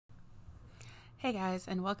Hey guys,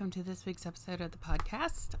 and welcome to this week's episode of the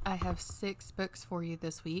podcast. I have 6 books for you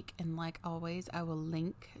this week, and like always, I will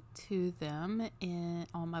link to them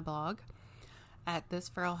on my blog at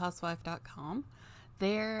thisferalhousewife.com.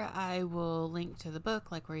 There, I will link to the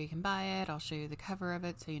book, like where you can buy it. I'll show you the cover of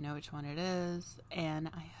it so you know which one it is, and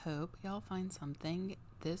I hope y'all find something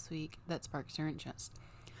this week that sparks your interest.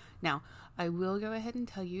 Now, I will go ahead and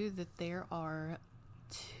tell you that there are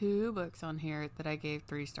 2 books on here that I gave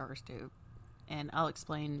 3 stars to. And I'll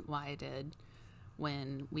explain why I did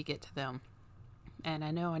when we get to them. And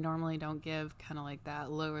I know I normally don't give kind of like that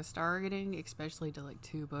lowest star rating, especially to like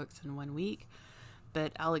 2 books in 1 week.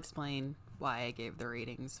 But I'll explain why I gave the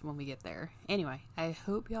ratings when we get there. Anyway, I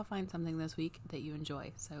hope y'all find something this week that you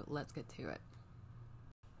enjoy. So let's get to it.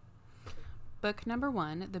 Book number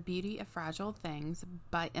 1, The Beauty of Fragile Things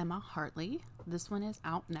by Emma Hartley. This one is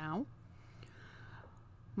out now.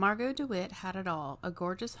 Margot DeWitt had it all, a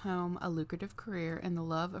gorgeous home, a lucrative career, and the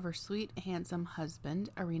love of her sweet, handsome husband,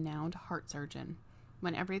 a renowned heart surgeon.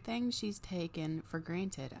 When everything she's taken for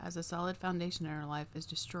granted as a solid foundation in her life is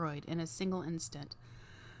destroyed in a single instant,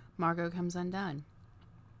 Margot comes undone.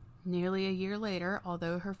 Nearly a year later,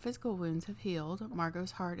 although her physical wounds have healed,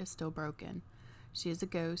 Margot's heart is still broken. She is a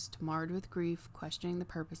ghost, marred with grief, questioning the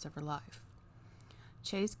purpose of her life.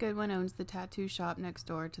 Chase Goodwin owns the tattoo shop next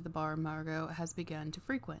door to the bar Margot has begun to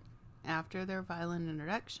frequent. After their violent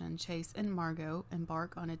introduction, Chase and Margot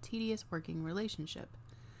embark on a tedious working relationship.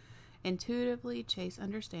 Intuitively, Chase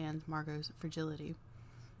understands Margot's fragility,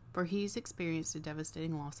 for he's experienced a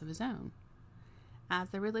devastating loss of his own. As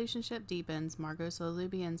the relationship deepens, Margot slowly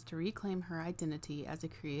begins to reclaim her identity as a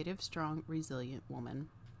creative, strong, resilient woman.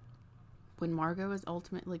 When Margot is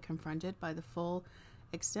ultimately confronted by the full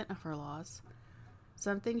extent of her loss,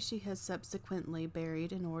 something she has subsequently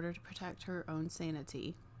buried in order to protect her own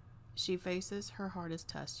sanity, she faces her hardest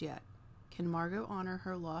test yet. Can Margot honor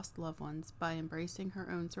her lost loved ones by embracing her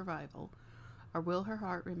own survival, or will her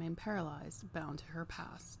heart remain paralyzed, bound to her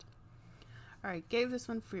past? Alright, gave this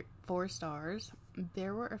one 4 stars.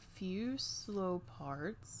 There were a few slow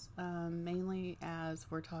parts, mainly as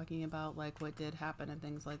we're talking about like what did happen and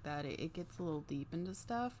things like that. It gets a little deep into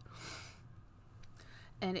stuff,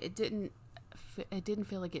 and it didn't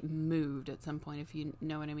feel like it moved at some point, if you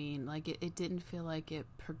know what I mean. Like it didn't feel like it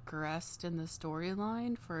progressed in the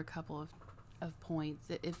storyline for a couple of points.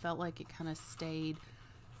 It felt like it kind of stayed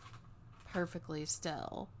perfectly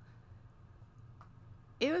still.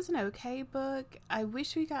 It was an okay book. I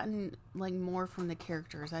wish we'd gotten like more from the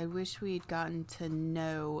characters. I wish we'd gotten to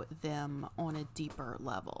know them on a deeper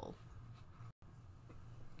level.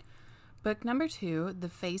 Book number 2, The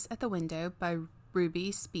Face at the Window by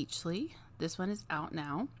Ruby Speechley. This one is out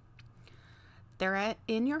now. They're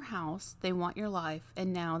in your house, they want your life,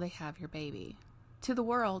 and now they have your baby. To the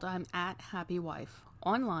world, I'm at Happy Wife.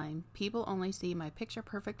 Online, people only see my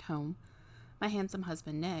picture-perfect home, my handsome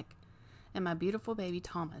husband Nick, and my beautiful baby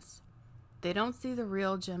Thomas. They don't see the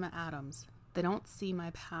real Gemma Adams. They don't see my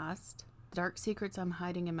past, the dark secrets I'm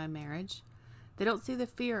hiding in my marriage. They don't see the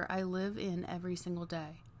fear I live in every single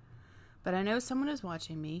day. But I know someone is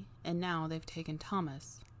watching me, and now they've taken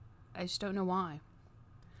Thomas. I just don't know why.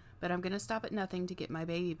 But I'm going to stop at nothing to get my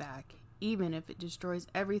baby back, even if it destroys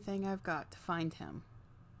everything I've got to find him.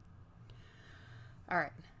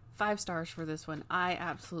 Alright, 5 stars for this one. I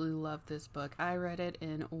absolutely love this book. I read it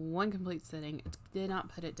in 1 complete sitting. Did not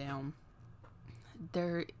put it down.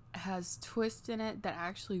 There has twists in it that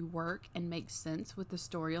actually work and make sense with the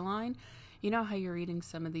storyline. You know how you're reading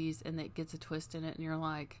some of these and it gets a twist in it and you're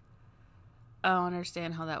like, I don't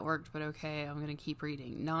understand how that worked, but okay, I'm going to keep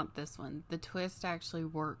reading. Not this one. The twists actually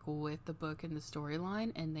work with the book and the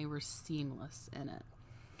storyline, and they were seamless in it.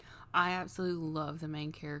 I absolutely love the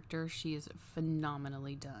main character. She is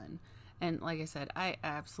phenomenally done. And like I said, I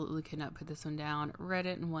absolutely could not put this one down. Read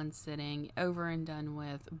it in 1 sitting, over and done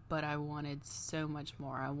with, but I wanted so much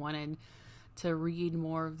more. I wanted to read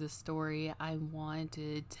more of the story. I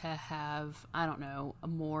wanted to have, I don't know,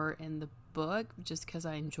 more in the book just because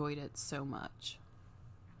I enjoyed it so much.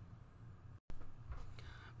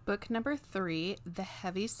 Book number 3, The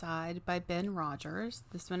Heavy Side by Ben Rogers.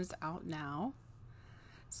 This one is out now.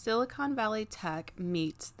 Silicon Valley tech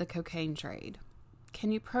meets the cocaine trade.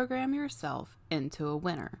 Can you program yourself into a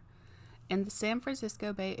winner? In the San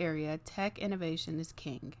Francisco Bay Area, tech innovation is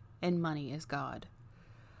king and money is God.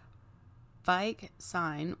 Vike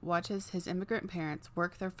Sign watches his immigrant parents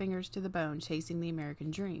work their fingers to the bone chasing the American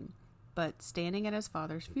dream. But standing at his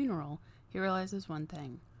father's funeral, he realizes one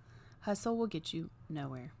thing. Hustle will get you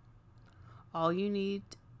nowhere. All you need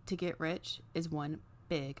to get rich is one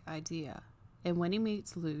big idea. And when he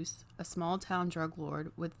meets Luce, a small town drug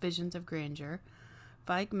lord with visions of grandeur,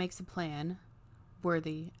 Fike makes a plan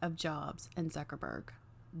worthy of Jobs and Zuckerberg.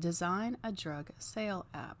 Design a drug sale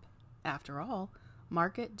app. After all,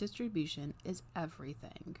 market distribution is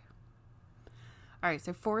everything. Alright,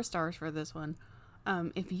 so 4 stars for this one.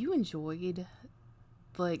 If you enjoyed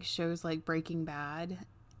like shows like Breaking Bad,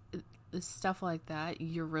 stuff like that,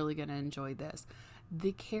 you're really going to enjoy this.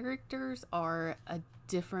 The characters are a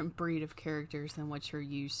different breed of characters than what you're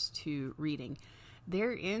used to reading.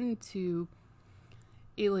 They're into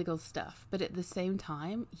illegal stuff, but at the same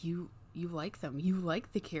time, you like them. You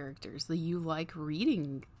like the characters. You like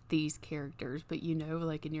reading these characters, but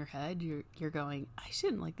like in your head, you're going, I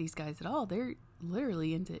shouldn't like these guys at all. They're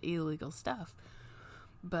literally into illegal stuff.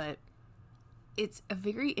 But it's a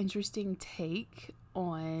very interesting take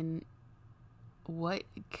on what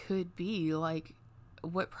could be like,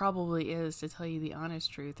 what probably is, to tell you the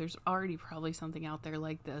honest truth. There's already probably something out there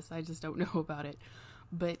like this. I just don't know about it.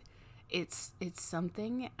 But it's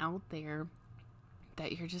something out there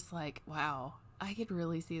that you're just like, wow, I could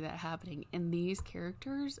really see that happening. And these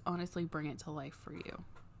characters honestly bring it to life for you.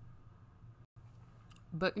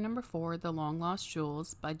 Book number 4, The Long Lost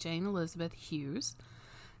Jewels by Jane Elizabeth Hughes.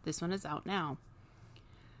 This one is out now.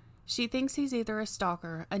 She thinks he's either a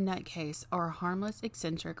stalker, a nutcase, or a harmless,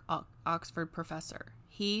 eccentric Oxford professor.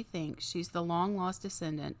 He thinks she's the long-lost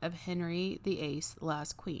descendant of Henry VIII's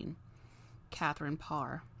last queen, Catherine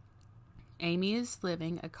Parr. Amy is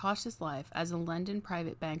living a cautious life as a London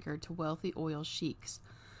private banker to wealthy oil sheiks,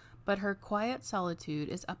 but her quiet solitude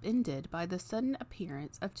is upended by the sudden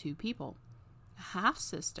appearance of 2 people, a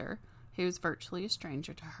half-sister who is virtually a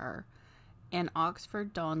stranger to her, and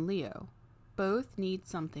Oxford Don Leo. Both need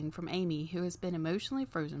something from Amy, who has been emotionally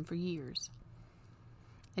frozen for years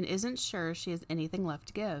and isn't sure she has anything left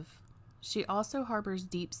to give. She also harbors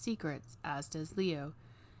deep secrets, as does Leo.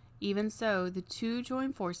 Even so, the 2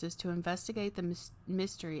 join forces to investigate the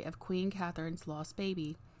mystery of Queen Catherine's lost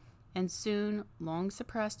baby, and soon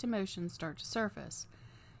long-suppressed emotions start to surface,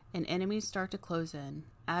 and enemies start to close in.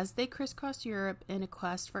 As they crisscross Europe in a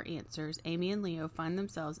quest for answers, Amy and Leo find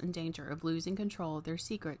themselves in danger of losing control of their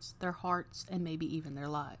secrets, their hearts, and maybe even their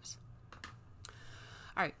lives.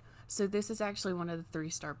 Alright, so this is actually one of the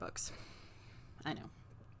 3-star books. I know.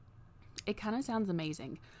 It kind of sounds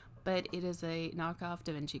amazing, but it is a knockoff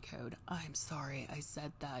Da Vinci Code. I'm sorry I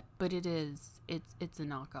said that, but it is. It's a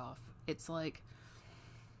knockoff. It's like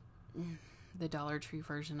the Dollar Tree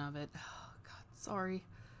version of it. Oh, God, sorry.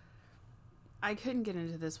 I couldn't get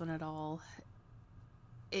into this one at all.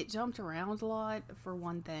 It jumped around a lot, for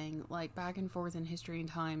one thing, like back and forth in history and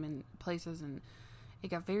time and places, and it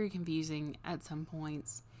got very confusing at some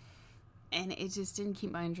points, and it just didn't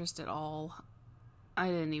keep my interest at all. I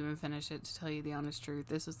didn't even finish it, to tell you the honest truth.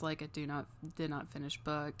 This was like a did not finish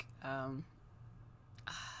book. I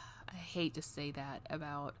hate to say that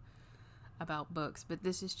about books, but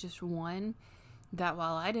this is just one that,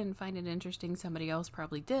 while I didn't find it interesting, somebody else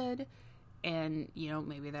probably did. And,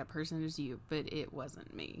 maybe that person is you, but it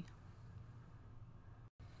wasn't me.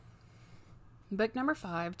 Book number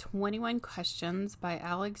 5, 21 Questions by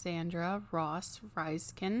Alexandra Ross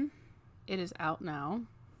Riskin. It is out now.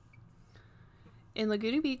 In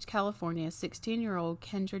Laguna Beach, California, 16-year-old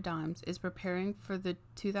Kendra Dimes is preparing for the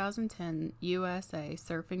 2010 USA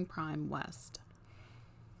Surfing Prime West.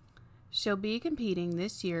 She'll be competing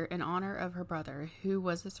this year in honor of her brother, who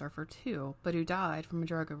was a surfer too, but who died from a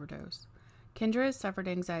drug overdose. Kendra has suffered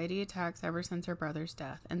anxiety attacks ever since her brother's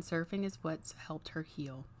death, and surfing is what's helped her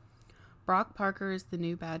heal. Brock Parker is the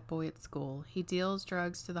new bad boy at school. He deals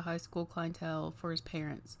drugs to the high school clientele for his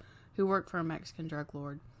parents, who work for a Mexican drug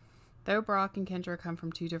lord. Though Brock and Kendra come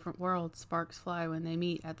from 2 different worlds, sparks fly when they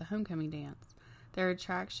meet at the homecoming dance. Their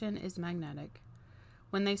attraction is magnetic.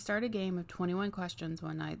 When they start a game of 21 questions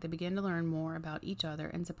one night, they begin to learn more about each other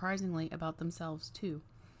and, surprisingly, about themselves too.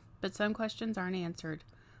 But some questions aren't answered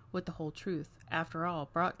with the whole truth. After all,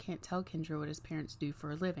 Brock can't tell Kendra what his parents do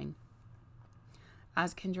for a living.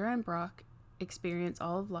 As Kendra and Brock experience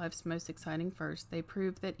all of life's most exciting firsts, they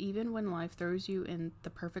prove that even when life throws you in the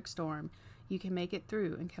perfect storm, you can make it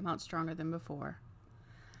through and come out stronger than before.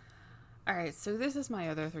 Alright, so this is my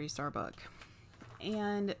other 3-star book.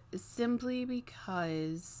 And simply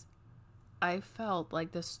because I felt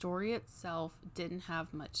like the story itself didn't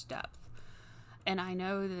have much depth. And I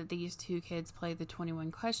know that these 2 kids play the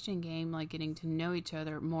 21 question game, like getting to know each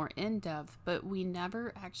other more in depth, but we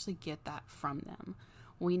never actually get that from them.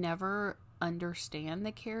 We never understand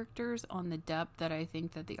the characters on the depth that I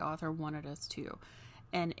think that the author wanted us to.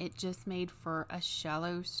 And it just made for a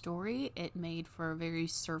shallow story. It made for a very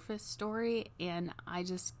surface story, and I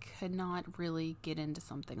just could not really get into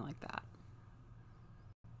something like that.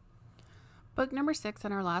 Book number 6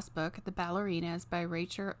 and our last book, The Ballerinas by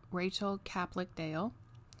Rachel Kaplik Dale.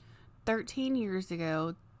 13 years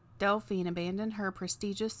ago, Delphine abandoned her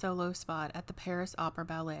prestigious solo spot at the Paris Opera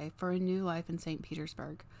Ballet for a new life in St.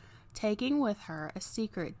 Petersburg, taking with her a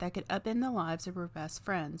secret that could upend the lives of her best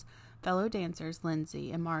friends, fellow dancers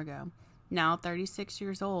Lindsay and Margot. Now 36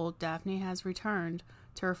 years old, Daphne has returned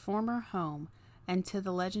to her former home and to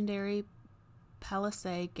the legendary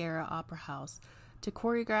Palais Gara Opera House to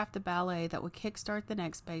choreograph the ballet that would kickstart the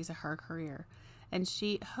next phase of her career, and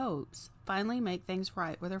she hopes finally make things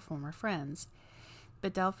right with her former friends.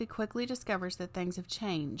 But Delphi quickly discovers that things have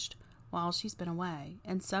changed while she's been away,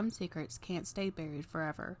 and some secrets can't stay buried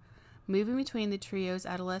forever. Moving between the trio's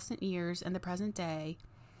adolescent years and the present day,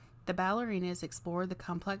 the ballerinas explore the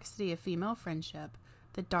complexity of female friendship,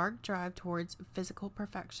 the dark drive towards physical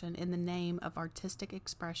perfection in the name of artistic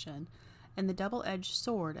expression, and the double-edged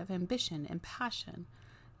sword of ambition and passion,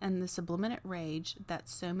 and the subliminate rage that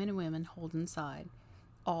so many women hold inside,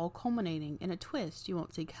 all culminating in a twist you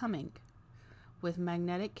won't see coming, with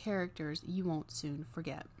magnetic characters you won't soon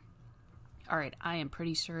forget. Alright, I am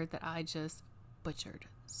pretty sure that I just butchered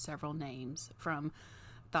several names from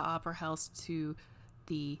the opera house to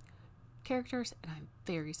the characters, and I'm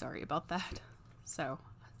very sorry about that. So,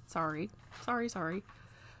 sorry.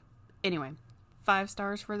 Anyway, 5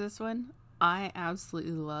 stars for this one. I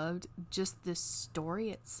absolutely loved just the story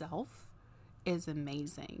itself is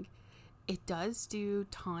amazing. It does do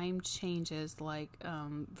time changes like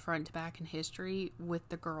front to back in history with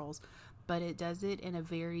the girls, but it does it in a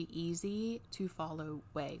very easy to follow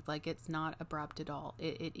way. Like, it's not abrupt at all.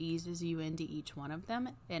 It eases you into each one of them,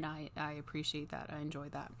 and I appreciate that. I enjoy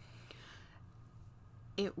that.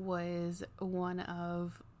 It was one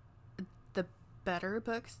of the better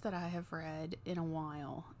books that I have read in a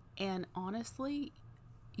while. And honestly,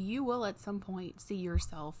 you will at some point see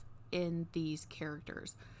yourself in these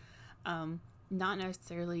characters. Not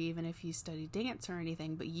necessarily even if you study dance or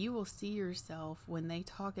anything, but you will see yourself when they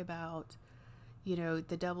talk about,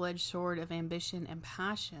 the double-edged sword of ambition and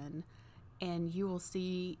passion, and you will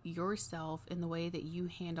see yourself in the way that you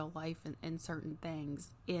handle life and certain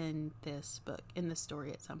things in this book, in this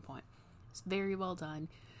story at some point. It's very well done.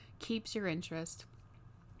 Keeps your interest.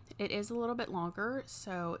 It is a little bit longer,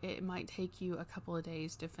 so it might take you a couple of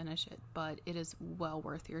days to finish it, but it is well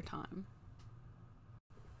worth your time.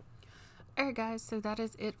 Alright guys, so that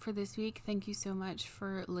is it for this week. Thank you so much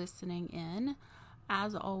for listening in.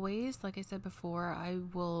 As always, like I said before, I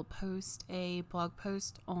will post a blog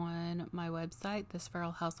post on my website,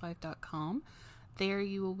 thesferalhousewife.com. There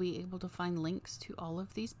you will be able to find links to all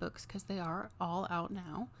of these books because they are all out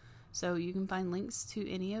now. So you can find links to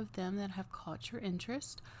any of them that have caught your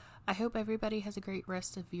interest. I hope everybody has a great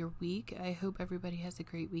rest of your week. I hope everybody has a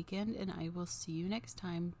great weekend, and I will see you next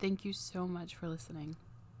time. Thank you so much for listening.